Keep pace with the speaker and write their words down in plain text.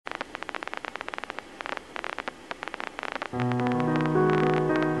This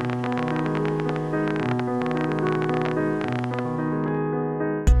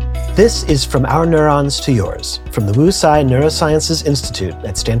is From Our Neurons to Yours, from the Wu Tsai Neurosciences Institute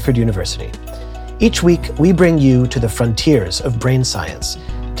at Stanford University. Each week, we bring you to the frontiers of brain science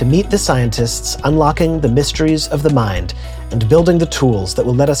to meet the scientists unlocking the mysteries of the mind and building the tools that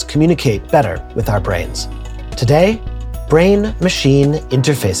will let us communicate better with our brains. Today, brain-machine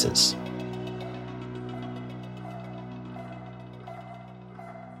interfaces.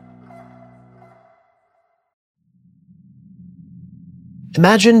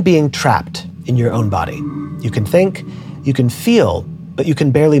 Imagine being trapped in your own body. You can think, you can feel, but you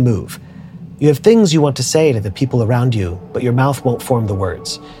can barely move. You have things you want to say to the people around you, but your mouth won't form the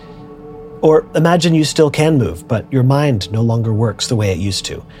words. Or imagine you still can move, but your mind no longer works the way it used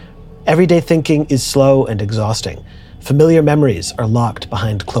to. Everyday thinking is slow and exhausting. Familiar memories are locked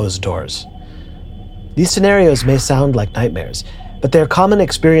behind closed doors. These scenarios may sound like nightmares, but they're common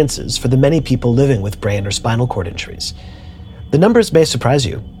experiences for the many people living with brain or spinal cord injuries. The numbers may surprise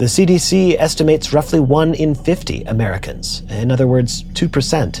you. The CDC estimates roughly 1 in 50 Americans, in other words,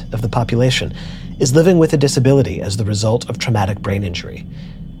 2% of the population, is living with a disability as the result of traumatic brain injury.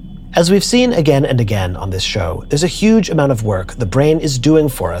 As we've seen again and again on this show, there's a huge amount of work the brain is doing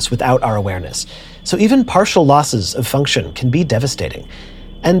for us without our awareness. So even partial losses of function can be devastating.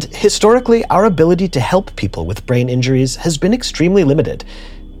 And historically, our ability to help people with brain injuries has been extremely limited.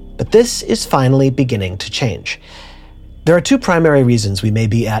 But this is finally beginning to change. There are 2 primary reasons we may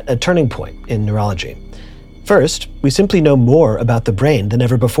be at a turning point in neurology. First, we simply know more about the brain than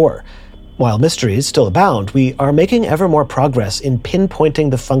ever before. While mysteries still abound, we are making ever more progress in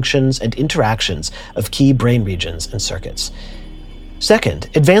pinpointing the functions and interactions of key brain regions and circuits. Second,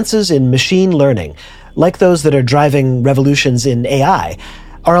 advances in machine learning, like those that are driving revolutions in AI,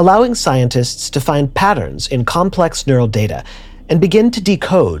 are allowing scientists to find patterns in complex neural data and begin to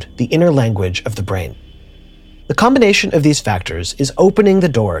decode the inner language of the brain. The combination of these factors is opening the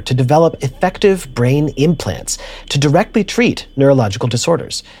door to develop effective brain implants to directly treat neurological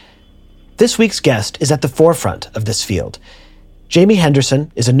disorders. This week's guest is at the forefront of this field. Jaimie Henderson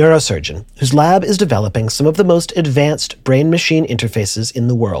is a neurosurgeon whose lab is developing some of the most advanced brain-machine interfaces in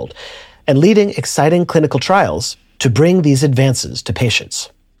the world and leading exciting clinical trials to bring these advances to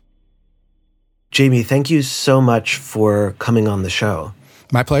patients. Jaimie, thank you so much for coming on the show.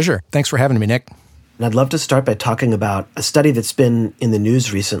 My pleasure. Thanks for having me, Nick. And I'd love to start by talking about a study that's been in the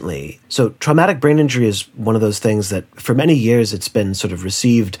news recently. So traumatic brain injury is one of those things that for many years it's been sort of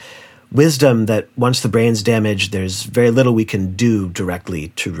received wisdom that once the brain's damaged, there's very little we can do directly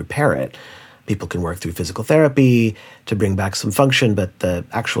to repair it. People can work through physical therapy to bring back some function, but the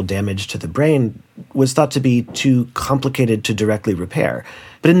actual damage to the brain was thought to be too complicated to directly repair.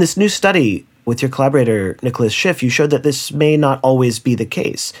 But in this new study with your collaborator, Nicholas Schiff, you showed that this may not always be the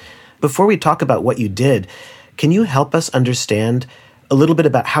case. Before we talk about what you did, can you help us understand a little bit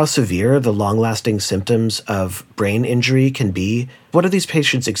about how severe the long-lasting symptoms of brain injury can be? What do these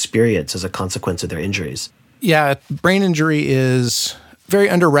patients experience as a consequence of their injuries? Yeah, brain injury is very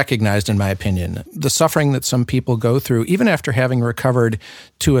under-recognized, in my opinion. The suffering that some people go through, even after having recovered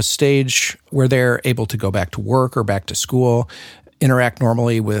to a stage where they're able to go back to work or back to school, interact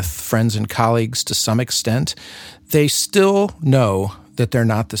normally with friends and colleagues to some extent, they still know that they're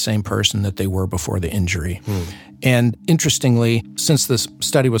not the same person that they were before the injury. And interestingly, since this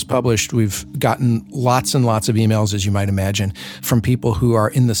study was published, we've gotten lots and lots of emails, as you might imagine, from people who are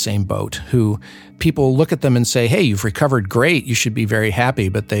in the same boat, who people look at them and say, hey, you've recovered great, you should be very happy,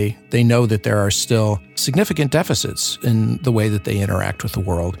 but they know that there are still significant deficits in the way that they interact with the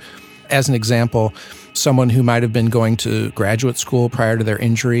world. As an example, someone who might have been going to graduate school prior to their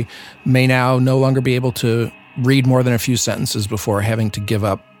injury may now no longer be able to read more than a few sentences before having to give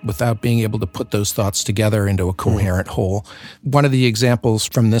up without being able to put those thoughts together into a coherent whole. One of the examples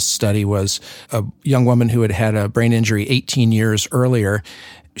from this study was a young woman who had had a brain injury 18 years earlier.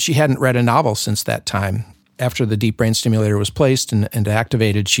 She hadn't read a novel since that time. After the deep brain stimulator was placed and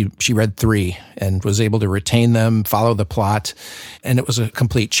activated, she read 3 and was able to retain them, follow the plot, and it was a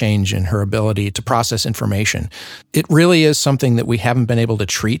complete change in her ability to process information. It really is something that we haven't been able to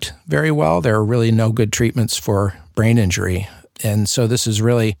treat very well. There are really no good treatments for brain injury. And so this is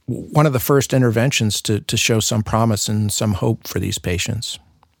really one of the first interventions to show some promise and some hope for these patients.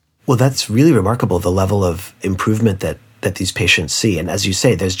 Well, that's really remarkable, the level of improvement that these patients see. And as you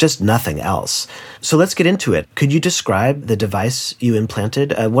say, there's just nothing else. So let's get into it. Could you describe the device you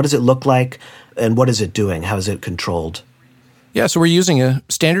implanted? What does it look like and what is it doing? How is it controlled? Yeah, so we're using a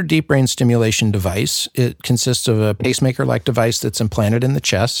standard deep brain stimulation device. It consists of a pacemaker-like device that's implanted in the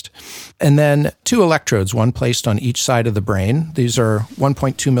chest, and then 2 electrodes, one placed on each side of the brain. These are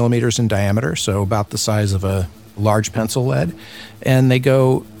 1.2 millimeters in diameter, so about the size of a large pencil lead, and they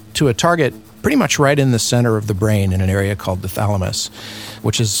go to a target pretty much right in the center of the brain in an area called the thalamus,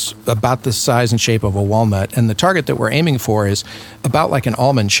 which is about the size and shape of a walnut. And the target that we're aiming for is about like an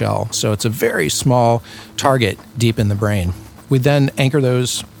almond shell. So it's a very small target deep in the brain. We then anchor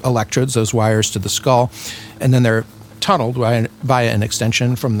those electrodes, those wires, to the skull, and then they're tunneled via an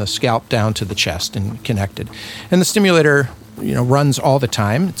extension from the scalp down to the chest and connected. And the stimulator, runs all the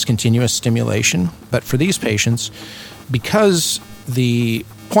time. It's continuous stimulation. But for these patients, because the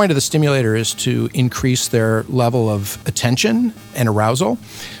point of the stimulator is to increase their level of attention and arousal,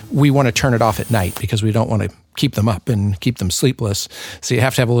 we want to turn it off at night because we don't want to keep them up and keep them sleepless. So you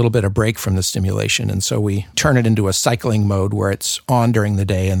have to have a little bit of break from the stimulation. And so we turn it into a cycling mode where it's on during the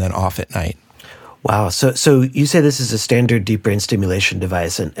day and then off at night. Wow. So you say this is a standard deep brain stimulation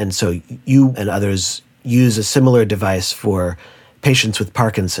device, and so you and others use a similar device for patients with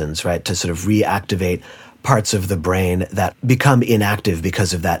Parkinson's, right, to sort of reactivate parts of the brain that become inactive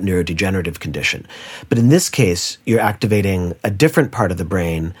because of that neurodegenerative condition. But in this case, you're activating a different part of the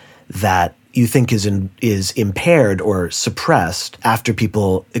brain that you think is impaired or suppressed after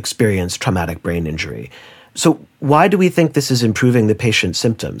people experience traumatic brain injury. So why do we think this is improving the patient's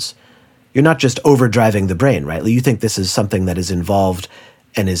symptoms? You're not just overdriving the brain, right? You think this is something that is involved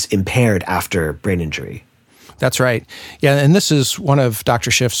and is impaired after brain injury. That's right. Yeah, and this is one of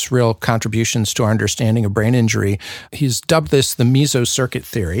Dr. Schiff's real contributions to our understanding of brain injury. He's dubbed this the mesocircuit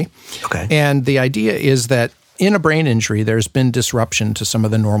theory. Okay. And the idea is that in a brain injury, there's been disruption to some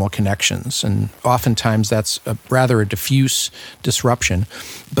of the normal connections, and oftentimes that's rather a diffuse disruption.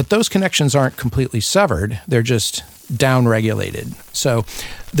 But those connections aren't completely severed. They're just downregulated. So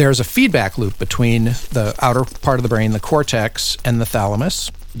there's a feedback loop between the outer part of the brain, the cortex, and the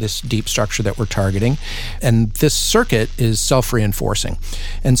thalamus, this deep structure that we're targeting. And this circuit is self-reinforcing.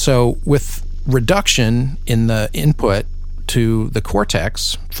 And so with reduction in the input to the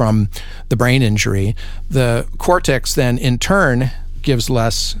cortex from the brain injury, the cortex then in turn gives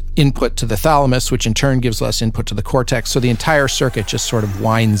less input to the thalamus, which in turn gives less input to the cortex. So the entire circuit just sort of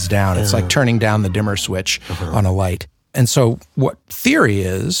winds down. It's like turning down the dimmer switch on a light. And so what theory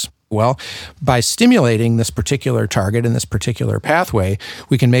is, well, by stimulating this particular target in this particular pathway,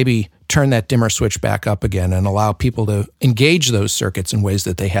 we can maybe turn that dimmer switch back up again and allow people to engage those circuits in ways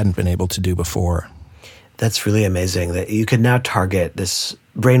that they hadn't been able to do before. That's really amazing that you can now target this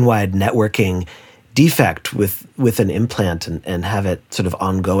brain-wide networking defect with an implant and have it sort of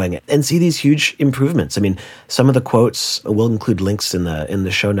ongoing and see these huge improvements. I mean, some of the quotes, we'll include links in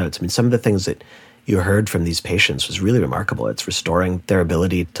the show notes. I mean, some of the things that you heard from these patients was really remarkable. It's restoring their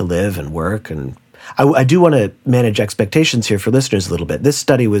ability to live and work. And I do want to manage expectations here for listeners a little bit. This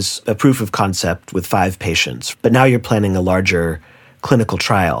study was a proof of concept with 5 patients, but now you're planning a larger clinical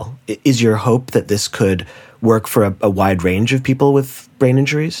trial. Is your hope that this could work for a wide range of people with brain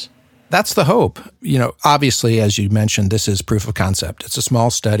injuries? That's the hope. Obviously, as you mentioned, this is proof of concept. It's a small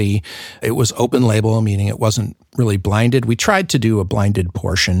study. It was open label, meaning it wasn't really blinded. We tried to do a blinded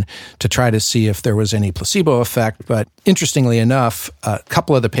portion to try to see if there was any placebo effect. But interestingly enough, a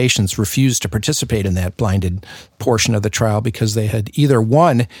couple of the patients refused to participate in that blinded portion of the trial because they had either,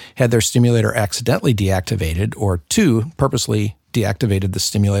 1, had their stimulator accidentally deactivated, or 2, purposely deactivated the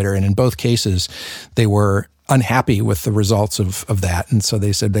stimulator. And in both cases, they were unhappy with the results of that. And so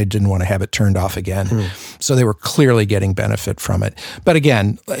they said they didn't want to have it turned off again. So they were clearly getting benefit from it. But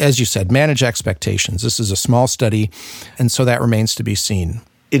again, as you said, manage expectations. This is a small study, and so that remains to be seen.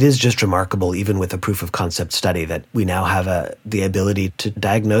 It is just remarkable, even with a proof of concept study, that we now have the ability to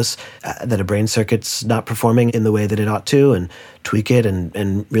diagnose that a brain circuit's not performing in the way that it ought to, and tweak it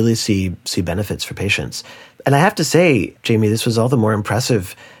and really see benefits for patients. And I have to say, Jaimie, this was all the more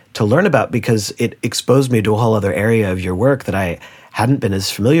impressive to learn about because it exposed me to a whole other area of your work that I hadn't been as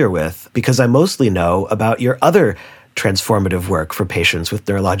familiar with, because I mostly know about your other transformative work for patients with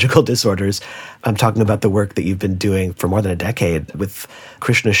neurological disorders. I'm talking about the work that you've been doing for more than a decade with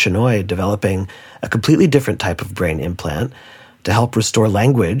Krishna Shenoy, developing a completely different type of brain implant to help restore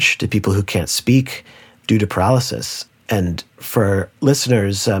language to people who can't speak due to paralysis. And for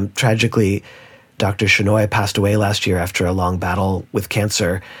listeners, tragically, Dr. Shenoy passed away last year after a long battle with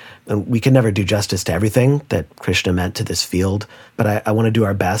cancer. And we can never do justice to everything that Krishna meant to this field, but I want to do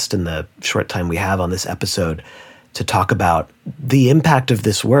our best in the short time we have on this episode to talk about the impact of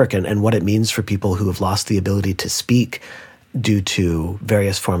this work and what it means for people who have lost the ability to speak due to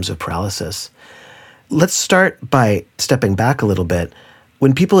various forms of paralysis. Let's start by stepping back a little bit.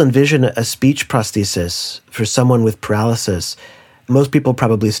 When people envision a speech prosthesis for someone with paralysis, most people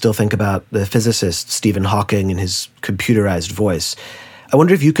probably still think about the physicist Stephen Hawking and his computerized voice. I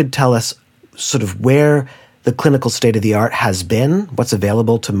wonder if you could tell us sort of where the clinical state of the art has been, what's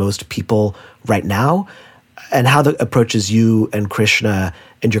available to most people right now, and how the approaches you and Krishna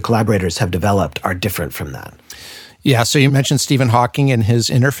and your collaborators have developed are different from that. Yeah, so you mentioned Stephen Hawking and his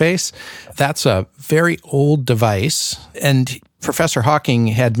interface. That's a very old device, and Professor Hawking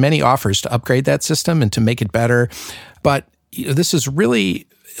had many offers to upgrade that system and to make it better. But this is really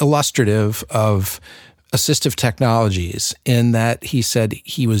illustrative of assistive technologies in that he said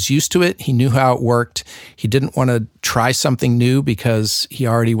he was used to it. He knew how it worked. He didn't want to try something new because he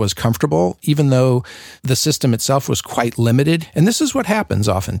already was comfortable, even though the system itself was quite limited. And this is what happens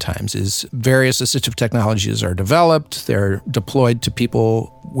oftentimes is various assistive technologies are developed, they're deployed to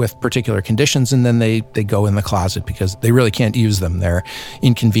people with particular conditions, and then they go in the closet because they really can't use them. They're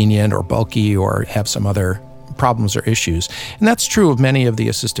inconvenient or bulky or have some other problems or issues. And that's true of many of the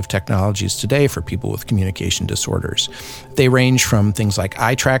assistive technologies today for people with communication disorders. They range from things like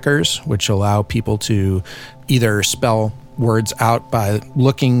eye trackers, which allow people to either spell words out by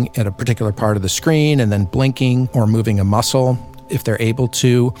looking at a particular part of the screen and then blinking or moving a muscle if they're able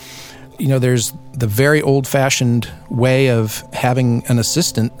to. There's the very old-fashioned way of having an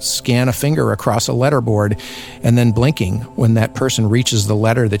assistant scan a finger across a letterboard and then blinking when that person reaches the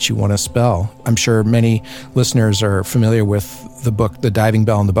letter that you want to spell. I'm sure many listeners are familiar with the book, The Diving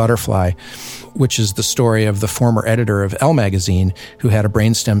Bell and the Butterfly, which is the story of the former editor of Elle magazine who had a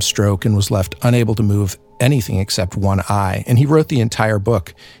brainstem stroke and was left unable to move anything except one eye. And he wrote the entire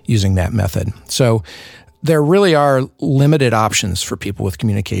book using that method. So there really are limited options for people with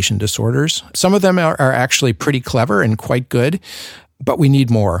communication disorders. Some of them are actually pretty clever and quite good, but we need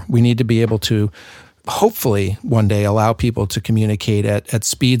more. We need to be able to hopefully one day allow people to communicate at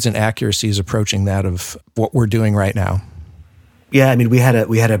speeds and accuracies approaching that of what we're doing right now. Yeah, I mean, we had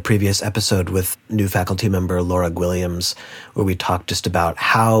a previous episode with new faculty member Laura Williams where we talked just about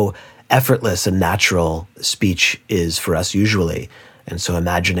how effortless and natural speech is for us usually. And so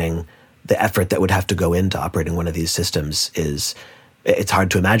imagining the effort that would have to go into operating one of these systems it's hard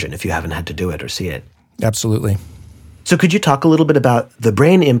to imagine if you haven't had to do it or see it. Absolutely. So could you talk a little bit about the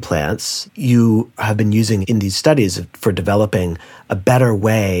brain implants you have been using in these studies for developing a better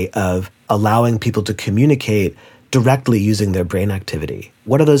way of allowing people to communicate directly using their brain activity?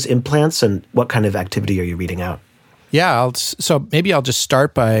 What are those implants and what kind of activity are you reading out? Yeah, so maybe I'll just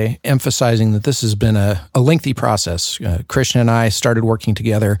start by emphasizing that this has been a lengthy process. Krishna and I started working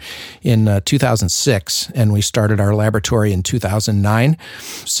together in 2006, and we started our laboratory in 2009.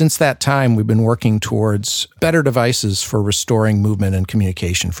 Since that time, we've been working towards better devices for restoring movement and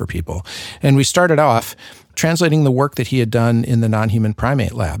communication for people. And we started off translating the work that he had done in the non-human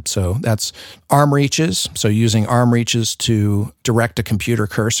primate lab. So that's arm reaches, so using arm reaches to direct a computer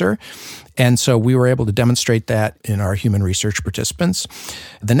cursor. And so we were able to demonstrate that in our human research participants.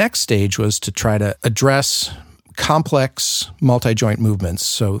 The next stage was to try to address complex multi-joint movements,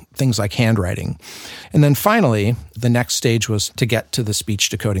 so things like handwriting. And then finally, the next stage was to get to the speech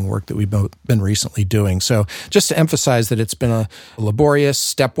decoding work that we've both been recently doing. So just to emphasize that it's been a laborious,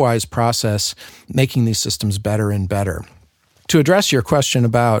 stepwise process, making these systems better and better. To address your question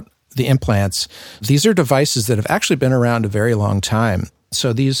about the implants, these are devices that have actually been around a very long time.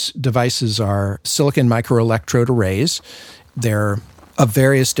 So these devices are silicon microelectrode arrays. They're of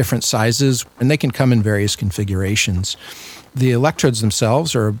various different sizes, and they can come in various configurations. The electrodes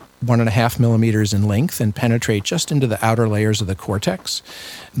themselves are 1.5 millimeters in length and penetrate just into the outer layers of the cortex,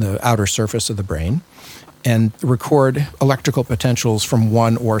 the outer surface of the brain, and record electrical potentials from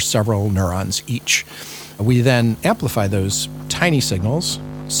one or several neurons each. We then amplify those tiny signals,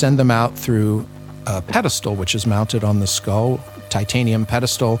 send them out through a pedestal, which is mounted on the skull, titanium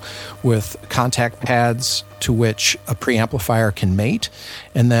pedestal with contact pads to which a preamplifier can mate.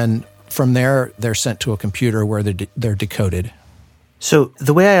 And then from there, they're sent to a computer where they're decoded. So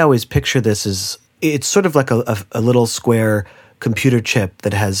the way I always picture this is it's sort of like a little square computer chip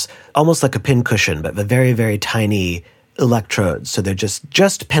that has almost like a pin cushion, but the very, very tiny electrodes. So they're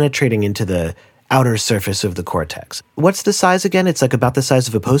just penetrating into the outer surface of the cortex. What's the size again? It's like about the size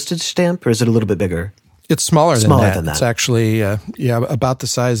of a postage stamp, or is it a little bit bigger? It's smaller than that. It's actually, about the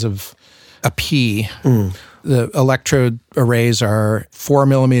size of a pea. The electrode arrays are 4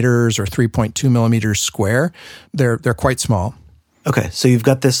 millimeters or 3.2 millimeters square. They're quite small. Okay, so you've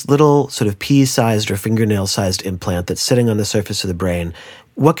got this little sort of pea-sized or fingernail-sized implant that's sitting on the surface of the brain.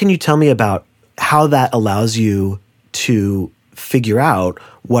 What can you tell me about how that allows you to figure out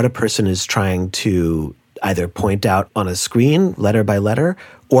what a person is trying to either point out on a screen, letter by letter,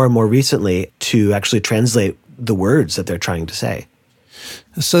 or more recently, to actually translate the words that they're trying to say.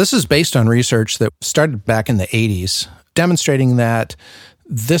 So this is based on research that started back in the 80s, demonstrating that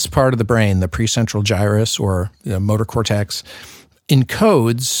this part of the brain, the precentral gyrus or motor cortex,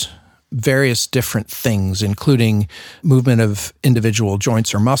 encodes various different things, including movement of individual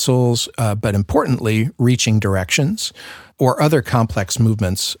joints or muscles, but importantly, reaching directions or other complex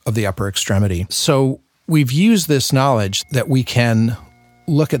movements of the upper extremity. So we've used this knowledge that we can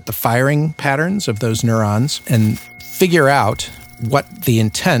look at the firing patterns of those neurons and figure out what the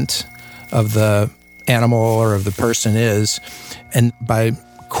intent of the animal or of the person is. And by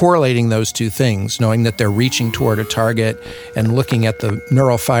correlating those two things, knowing that they're reaching toward a target and looking at the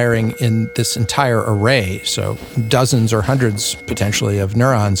neural firing in this entire array, so dozens or hundreds potentially of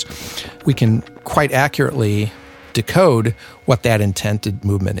neurons, we can quite accurately decode what that intended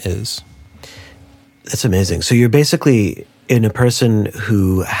movement is. That's amazing. So you're basically in a person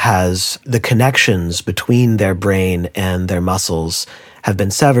who has the connections between their brain and their muscles have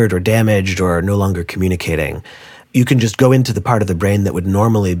been severed or damaged or are no longer communicating. You can just go into the part of the brain that would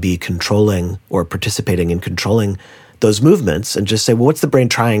normally be controlling or participating in controlling those movements and just say, well, what's the brain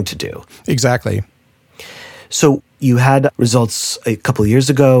trying to do? Exactly. So you had results a couple years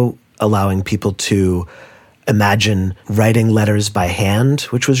ago allowing people to imagine writing letters by hand,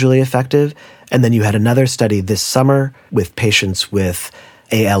 which was really effective. And then you had another study this summer with patients with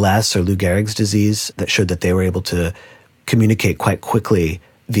ALS or Lou Gehrig's disease that showed that they were able to communicate quite quickly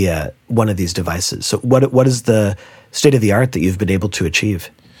via one of these devices. So what is the state of the art that you've been able to achieve?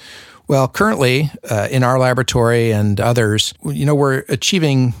 Well, currently in our laboratory and others, we're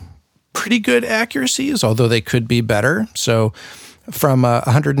achieving pretty good accuracies, although they could be better. So from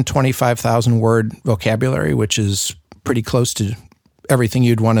 125,000 word vocabulary, which is pretty close to everything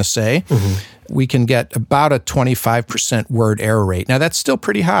you'd want to say, we can get about a 25% word error rate. Now, that's still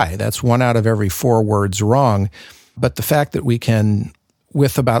pretty high. That's 1 out of every 4 words wrong. But the fact that we can,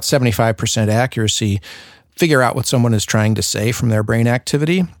 with about 75% accuracy, figure out what someone is trying to say from their brain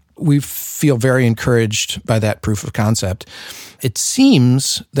activity, we feel very encouraged by that proof of concept. It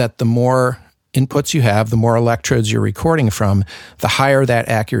seems that the more inputs you have, the more electrodes you're recording from, the higher that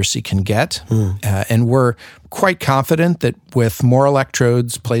accuracy can get. And we're quite confident that with more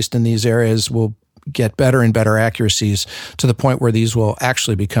electrodes placed in these areas, we'll get better and better accuracies to the point where these will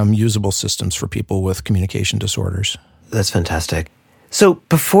actually become usable systems for people with communication disorders. That's fantastic. So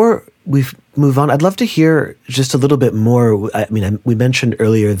before we move on, I'd love to hear just a little bit more. I mean, we mentioned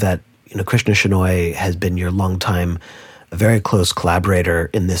earlier that Krishna Shenoy has been your longtime, very close collaborator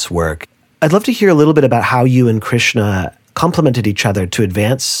in this work. I'd love to hear a little bit about how you and Krishna complemented each other to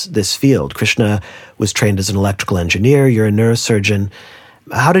advance this field. Krishna was trained as an electrical engineer. You're a neurosurgeon.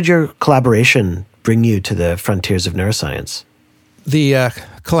 How did your collaboration bring you to the frontiers of neuroscience? The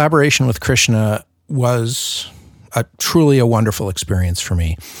collaboration with Krishna was truly a wonderful experience for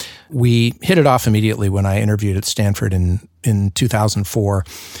me. We hit it off immediately when I interviewed at Stanford in 2004,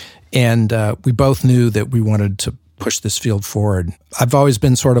 and we both knew that we wanted to push this field forward. I've always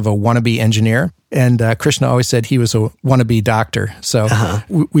been sort of a wannabe engineer, and Krishna always said he was a wannabe doctor. So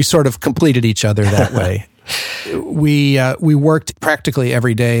we sort of completed each other that way. We worked practically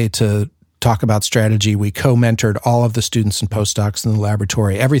every day to talk about strategy. We co-mentored all of the students and postdocs in the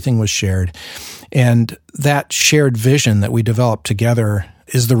laboratory. Everything was shared. And that shared vision that we developed together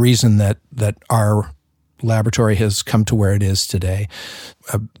is the reason that our laboratory has come to where it is today.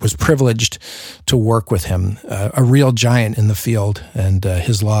 I was privileged to work with him, a real giant in the field, and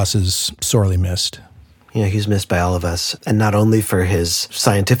his loss is sorely missed. Yeah, he's missed by all of us, and not only for his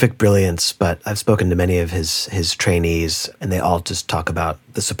scientific brilliance, but I've spoken to many of his trainees, and they all just talk about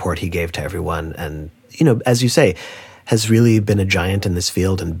the support he gave to everyone. And, as you say, has really been a giant in this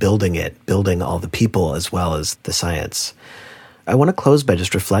field and building all the people as well as the science. I want to close by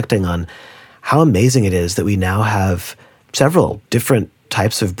just reflecting on how amazing it is that we now have several different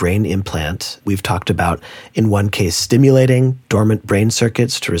types of brain implant. We've talked about, in one case, stimulating dormant brain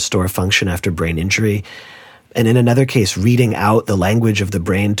circuits to restore function after brain injury, and in another case, reading out the language of the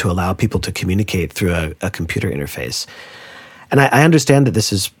brain to allow people to communicate through a computer interface. And I understand that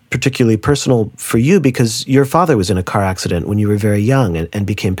this is particularly personal for you because your father was in a car accident when you were very young and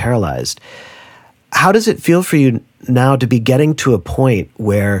became paralyzed. How does it feel for you now to be getting to a point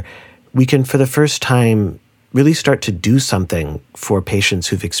where we can, for the first time, really start to do something for patients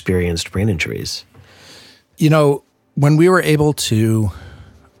who've experienced brain injuries? When we were able to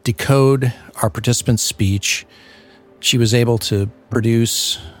decode our participant's speech, she was able to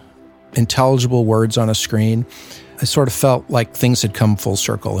produce intelligible words on a screen. I sort of felt like things had come full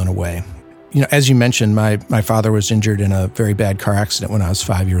circle in a way. As you mentioned, my father was injured in a very bad car accident when I was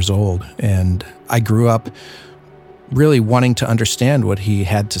 5 years old. And I grew up really wanting to understand what he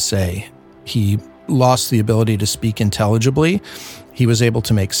had to say. He lost the ability to speak intelligibly. He was able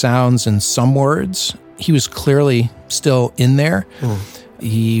to make sounds and some words. He was clearly still in there.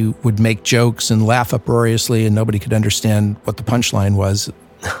 He would make jokes and laugh uproariously, and nobody could understand what the punchline was,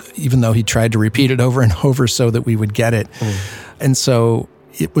 even though he tried to repeat it over and over so that we would get it. And so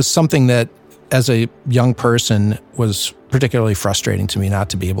it was something that, as a young person, was particularly frustrating to me not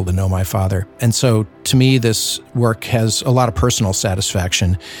to be able to know my father. And so to me, this work has a lot of personal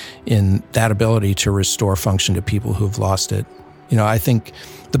satisfaction in that ability to restore function to people who've lost it. I think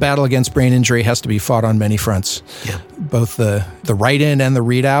the battle against brain injury has to be fought on many fronts. Yeah. Both the write-in and the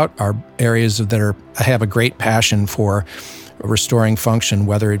readout are areas that I have a great passion for restoring function,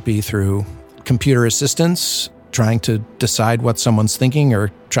 whether it be through computer assistance, trying to decide what someone's thinking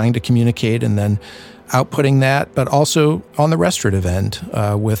or trying to communicate and then outputting that, but also on the restorative end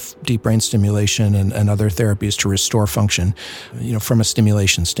with deep brain stimulation and other therapies to restore function, from a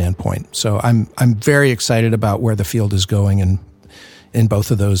stimulation standpoint. So I'm very excited about where the field is going and in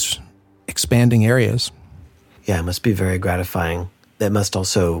both of those expanding areas. Yeah, it must be very gratifying. That must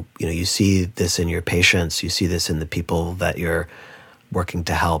also, you see this in your patients, you see this in the people that you're working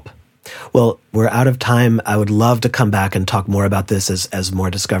to help. Well, we're out of time. I would love to come back and talk more about this as more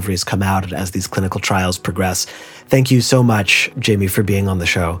discoveries come out and as these clinical trials progress. Thank you so much, Jaimie, for being on the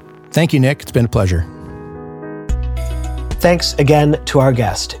show. Thank you, Nick. It's been a pleasure. Thanks again to our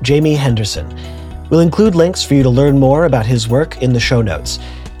guest, Jaimie Henderson. We'll include links for you to learn more about his work in the show notes.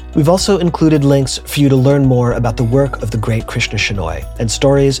 We've also included links for you to learn more about the work of the great Krishna Shenoy and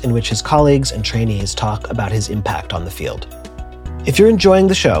stories in which his colleagues and trainees talk about his impact on the field. If you're enjoying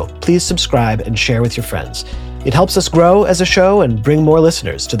the show, please subscribe and share with your friends. It helps us grow as a show and bring more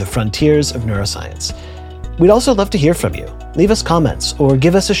listeners to the frontiers of neuroscience. We'd also love to hear from you. Leave us comments or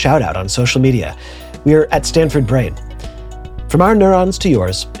give us a shout out on social media. We're at Stanford Brain. From Our Neurons to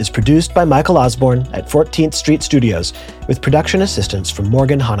Yours is produced by Michael Osborne at 14th Street Studios with production assistance from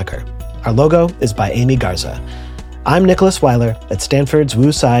Morgan Honecker. Our logo is by Amy Garza. I'm Nicholas Weiler at Stanford's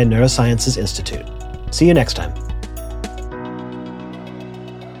Wu Tsai Neurosciences Institute. See you next time.